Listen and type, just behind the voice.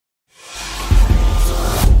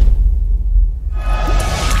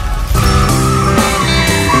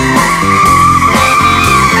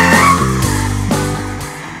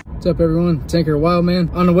What's up, everyone? Tanker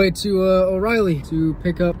WILDMAN on the way to O'Reilly to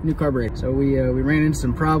pick up new carburetor. So we ran into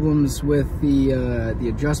some problems with the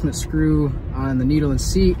adjustment screw on the needle and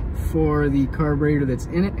seat for the carburetor that's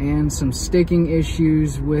in it, and some sticking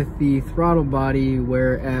issues with the throttle body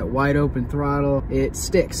where at wide open throttle it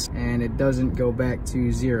sticks and it doesn't go back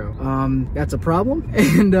to zero. That's a problem,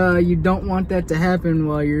 and you don't want that to happen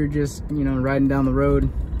while you're just, you know, riding down the road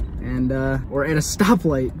and or at a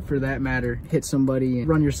stoplight for that matter. Hit somebody and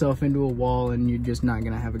run yourself into a wall and you're just not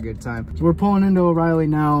gonna have a good time. So we're pulling into O'Reilly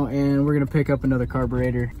now and we're gonna pick up another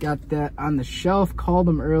carburetor. Got that on the shelf, called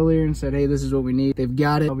them earlier and said, hey, this is what we need. They've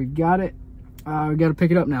got it. We've got it. We gotta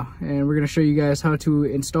pick it up now, and we're gonna show you guys how to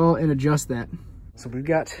install and adjust that. So we've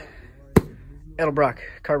got Edelbrock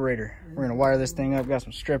carburetor. We're gonna wire this thing up. Got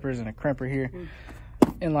some strippers and a crimper here,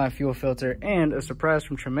 inline fuel filter, and a surprise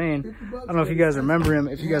from Tremaine. I don't know if you guys remember him.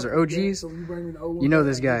 If you guys are OGs, you know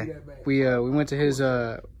this guy. We went to his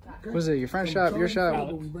was it your friend's shop, your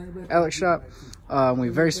shop, Alex's shop. When we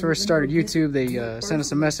very first started YouTube, they sent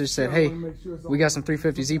us a message, said, hey, we got some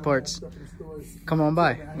 350Z parts, come on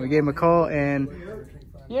by. We gave him a call, and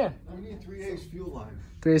yeah, we need 3/8 fuel line.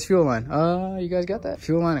 3/8 fuel line. You guys got that?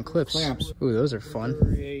 Fuel line and clips. Clamps. Ooh, those are fun.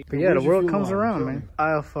 But yeah, the world comes around, man.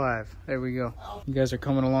 Aisle 5. There we go. You guys are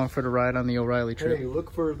coming along for the ride on the O'Reilly trip. Hey,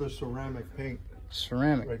 look for the ceramic paint.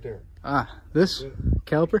 Ceramic. Right there. Ah, this?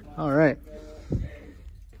 Caliper? All right.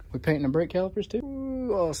 We painting the brake calipers too?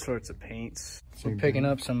 Ooh, all sorts of paints. We're picking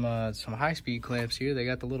up some high-speed clamps here. They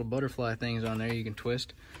got the little butterfly things on there you can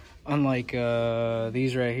twist. Unlike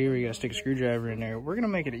these right here, we gotta stick a screwdriver in there. We're gonna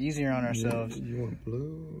make it easier on ourselves. You want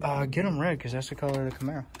blue? Get them red, because that's the color of the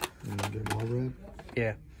Camaro. Get them all red?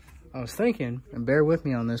 Yeah. I was thinking, and bear with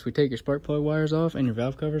me on this, we take your spark plug wires off and your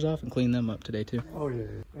valve covers off and clean them up today too. Oh yeah,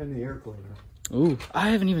 and the air cleaner. Ooh, I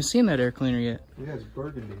haven't even seen that air cleaner yet. Yeah, it's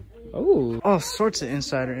burgundy. Ooh, all sorts of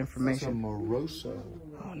insider information. Some Moroso.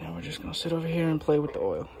 Oh, now we're just gonna sit over here and play with the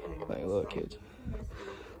oil like little kids.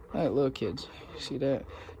 Like little kids. See that?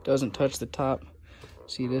 Doesn't touch the top.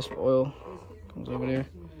 See this oil comes over there,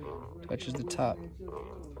 touches the top.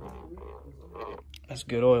 That's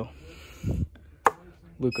good oil.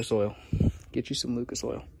 Lucas oil. Get you some Lucas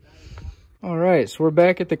oil. All right, so we're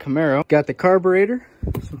back at the Camaro. Got the carburetor,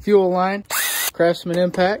 some fuel line, Craftsman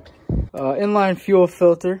impact, inline fuel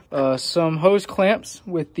filter, some hose clamps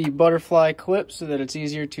with the butterfly clip so that it's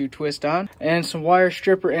easier to twist on, and some wire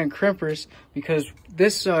stripper and crimpers, because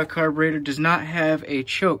this carburetor does not have a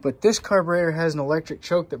choke, but this carburetor has an electric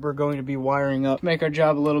choke that we're going to be wiring up to make our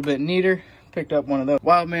job a little bit neater. Picked up one of those.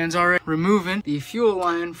 WILDMAN's already removing the fuel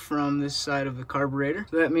line from this side of the carburetor.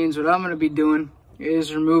 So that means what I'm gonna be doing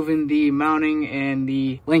is removing the mounting and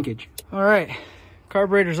the linkage. All right,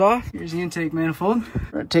 carburetor's off. Here's the intake manifold.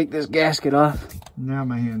 We're gonna take this gasket off. Now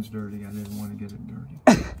my hand's dirty. I didn't want to get it dirty.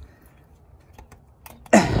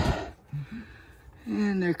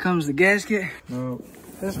 And there comes the gasket. No.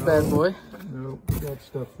 This bad boy. No, we got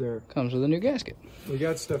stuff there. Comes with a new gasket. We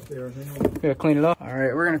got stuff there. We gotta clean it off. All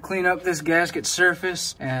right, we're gonna clean up this gasket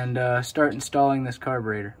surface and start installing this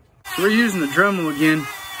carburetor. So we're using the Dremel again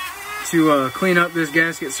to clean up this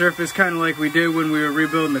gasket surface, kind of like we did when we were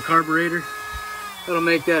rebuilding the carburetor. That'll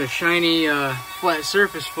make that a shiny, flat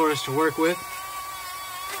surface for us to work with.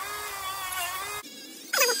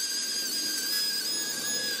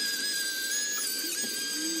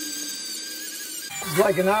 It's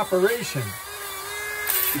like an operation.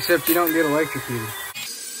 Except you don't get electrocuted.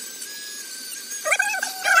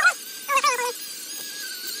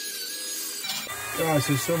 Gosh,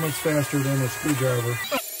 it's so much faster than a screwdriver.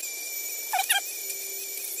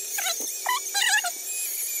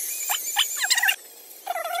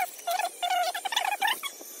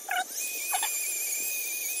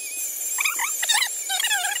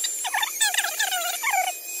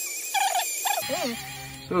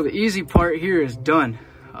 So the easy part here is done.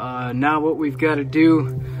 Now what we've got to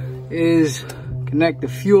do is connect the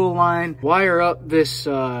fuel line, wire up this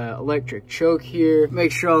electric choke here,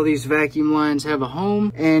 make sure all these vacuum lines have a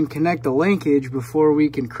home, and connect the linkage before we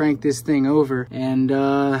can crank this thing over. And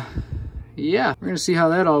yeah, we're gonna see how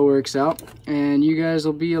that all works out, and you guys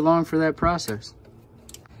will be along for that process.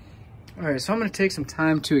 All right, so I'm gonna take some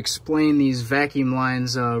time to explain these vacuum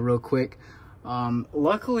lines real quick.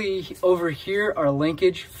 Luckily over here, our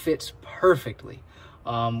linkage fits perfectly.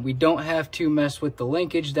 We don't have to mess with the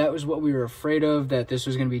linkage. That was what we were afraid of, that this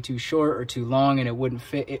was going to be too short or too long and it wouldn't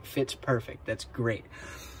fit. It fits perfect. That's great.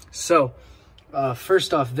 So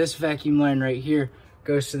first off, this vacuum line right here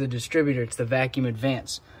goes to the distributor. It's the vacuum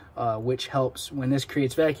advance, which helps, when this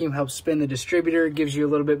creates vacuum, helps spin the distributor, gives you a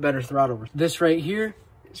little bit better throttle. This right here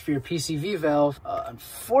is for your PCV valve.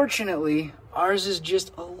 Unfortunately, Ours is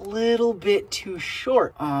just a little bit too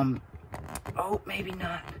short. Oh, maybe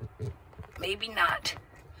not. Maybe not.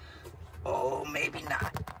 Oh, maybe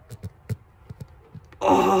not.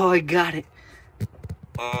 Oh, I got it.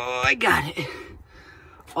 Oh, I got it.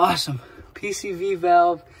 Awesome. PCV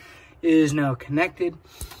valve is now connected.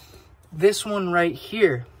 This one right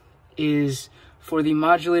here is for the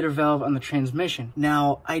modulator valve on the transmission.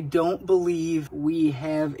 Now, I don't believe we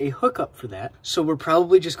have a hookup for that, so we're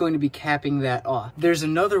probably just going to be capping that off. There's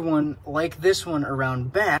another one like this one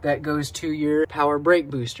around back that goes to your power brake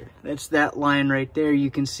booster. That's that line right there you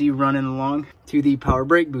can see running along to the power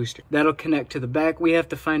brake booster. That'll connect to the back. We have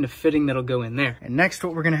to find a fitting that'll go in there. And next,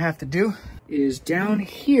 what we're gonna have to do is down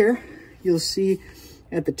here, you'll see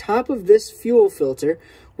at the top of this fuel filter,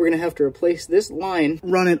 we're gonna have to replace this line,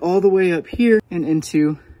 run it all the way up here and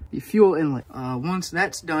into the fuel inlet. Once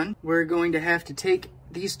that's done, we're going to have to take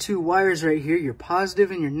these two wires right here, your positive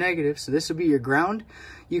and your negative. So this will be your ground.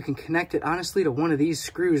 You can connect it honestly to one of these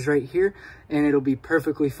screws right here and it'll be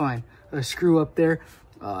perfectly fine. A screw up there,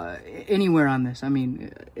 anywhere on this. I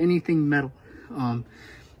mean, anything metal.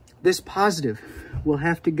 This positive will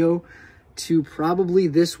have to go to probably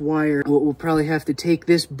this wire. We'll probably have to take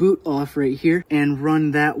this boot off right here and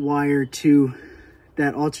run that wire to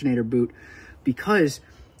that alternator boot, because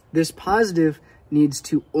this positive needs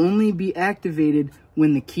to only be activated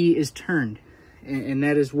when the key is turned. And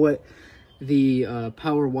that is what the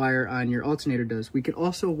power wire on your alternator does. We could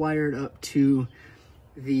also wire it up to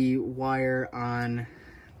the wire on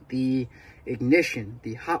the ignition,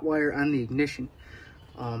 the hot wire on the ignition.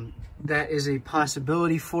 That is a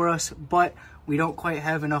possibility for us, but we don't quite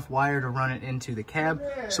have enough wire to run it into the cab,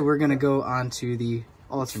 so we're gonna go onto the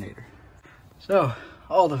alternator. So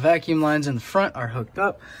all the vacuum lines in the front are hooked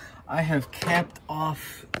up. I have capped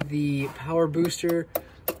off the power booster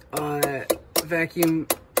vacuum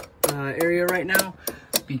area right now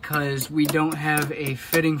because we don't have a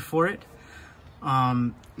fitting for it.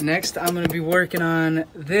 Next, I'm gonna be working on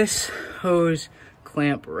this hose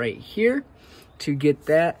clamp right here to get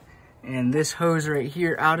that and this hose right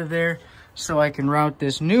here out of there so I can route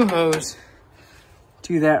this new hose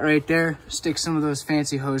to that right there, stick some of those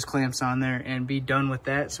fancy hose clamps on there and be done with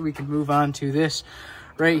that, so we can move on to this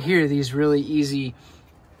right here, these really easy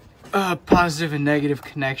positive and negative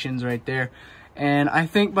connections right there. And I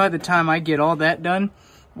think by the time I get all that done,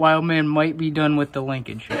 WILDMAN might be done with the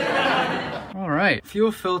linkage. All right,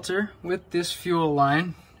 fuel filter with this fuel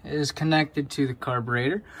line is connected to the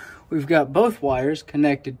carburetor. We've got both wires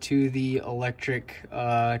connected to the electric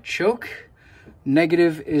choke.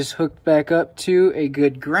 Negative is hooked back up to a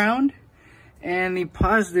good ground, and the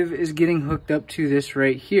positive is getting hooked up to this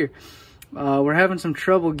right here. We're having some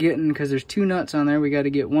trouble getting, because there's two nuts on there, we got to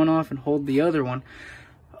get one off and hold the other one,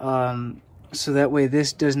 so that way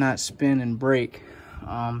this does not spin and break.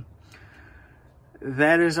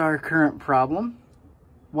 That is our current problem.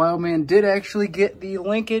 WILDMAN did actually get the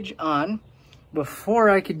linkage on before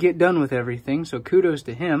I could get done with everything, so kudos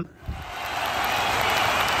to him.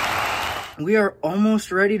 We are almost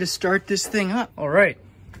ready to start this thing up. All right,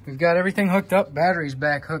 we've got everything hooked up. Battery's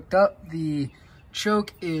back hooked up. The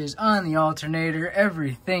choke is on the alternator.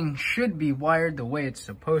 Everything should be wired the way it's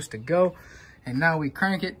supposed to go. And now we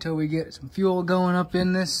crank it till we get some fuel going up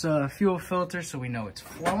in this fuel filter so we know it's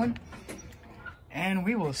flowing. And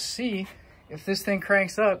we will see if this thing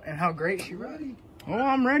cranks up and how great she runs. Oh,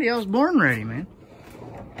 I'm ready. I was born ready, man.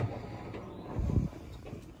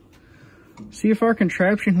 See if our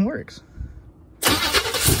contraption works.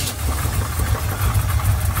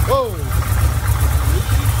 Whoa.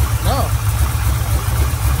 No.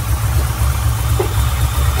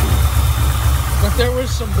 But there was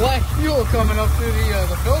some black fuel coming up through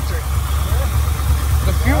the filter.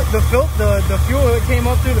 The fuel that came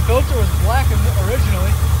up through the filter was black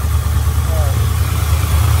originally.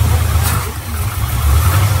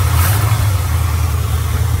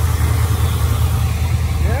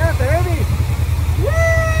 Yeah, baby. Woo!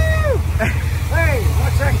 Hey,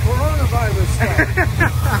 what's that coronavirus stuff?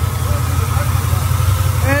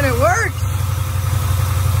 And it works.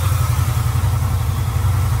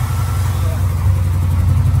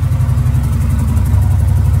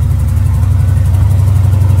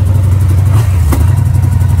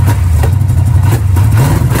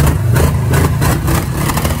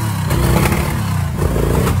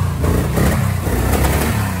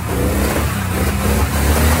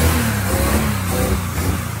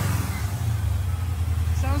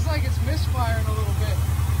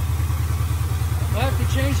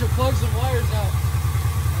 Plugs and wires out.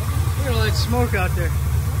 We're gonna let smoke out there.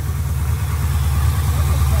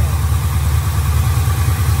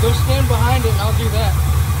 Go stand behind it and I'll do that.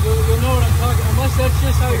 You'll know what I'm talking, unless that's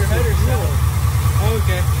just how your header sounds. Oh,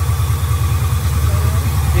 okay.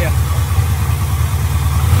 Yeah.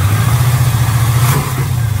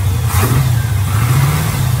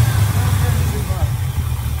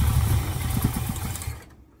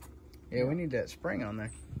 Yeah, we need that spring on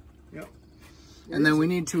there. Yep. And then we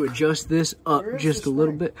need to adjust this up just a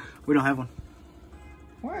little bit. We don't have one.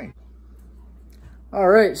 Why? All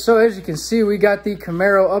right, so as you can see, we got the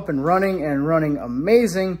Camaro up and running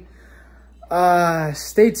amazing.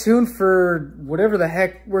 Stay tuned for whatever the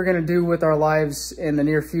heck we're gonna do with our lives in the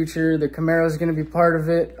near future. The Camaro is gonna be part of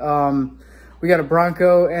it. We got a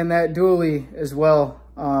Bronco and that dually as well.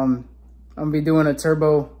 I'm gonna be doing a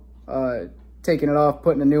turbo, taking it off,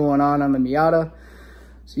 putting a new one on the Miata.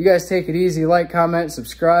 So you guys take it easy, like, comment,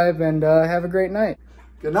 subscribe, and have a great night.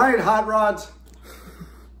 Good night, hot rods.